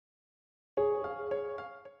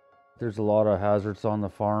There's a lot of hazards on the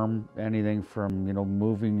farm, anything from,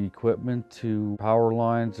 moving equipment to power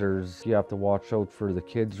lines. You have to watch out for the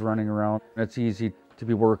kids running around. It's easy to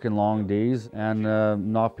be working long days and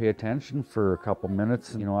not pay attention for a couple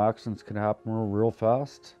minutes. Accidents can happen real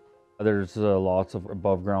fast. There's lots of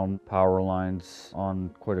above ground power lines on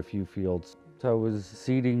quite a few fields. So I was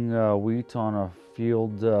seeding wheat on a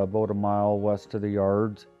field about a mile west of the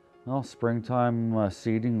yard. Well, springtime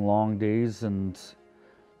seeding, long days, and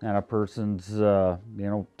a person's,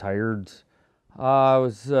 tired. I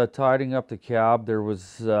was tidying up the cab. There was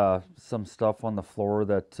some stuff on the floor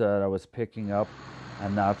that I was picking up,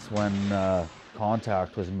 and that's when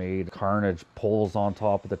contact was made. Carnage, poles on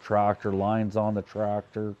top of the tractor, lines on the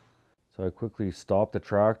tractor. So I quickly stopped the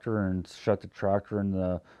tractor and shut the tractor and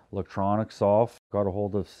the electronics off. Got a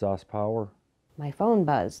hold of SaskPower. My phone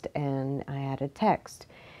buzzed and I had a text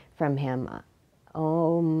from him.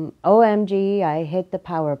 OMG, I hit the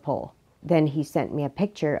power pole. Then he sent me a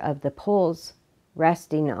picture of the poles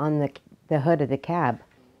resting on the hood of the cab.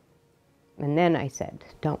 And then I said,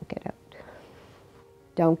 don't get out.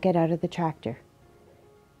 Don't get out of the tractor.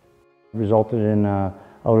 Resulted in an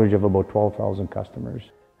outage of about 12,000 customers.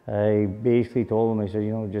 I basically told them, I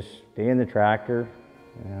said, just stay in the tractor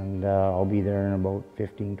and I'll be there in about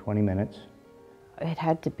 15, 20 minutes. It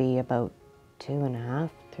had to be about 2.5,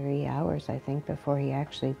 3 hours, I think, before he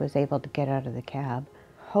actually was able to get out of the cab.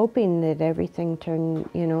 Hoping that everything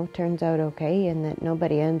turns out okay and that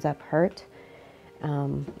nobody ends up hurt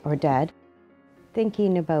or dead.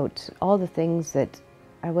 Thinking about all the things that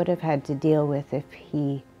I would have had to deal with if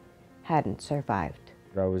he hadn't survived.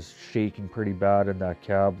 I was shaking pretty bad in that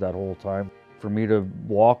cab that whole time. For me to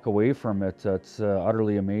walk away from it, that's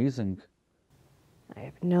utterly amazing. I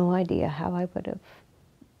have no idea how I would have.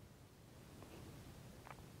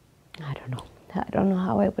 I don't know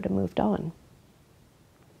how I would have moved on.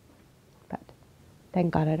 But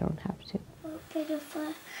thank God I don't have to. Put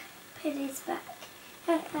his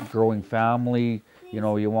back. Growing family,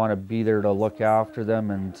 you want to be there to look after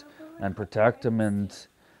them and protect them, and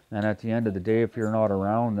at the end of the day, if you're not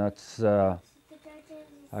around, that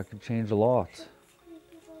could change a lot.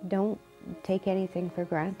 Don't take anything for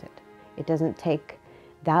granted. It doesn't take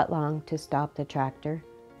that long to stop the tractor,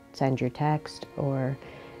 send your text, or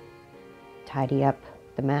tidy up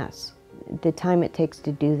the mess. The time it takes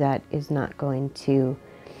to do that is not going to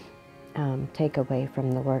take away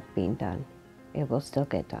from the work being done. It will still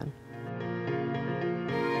get done.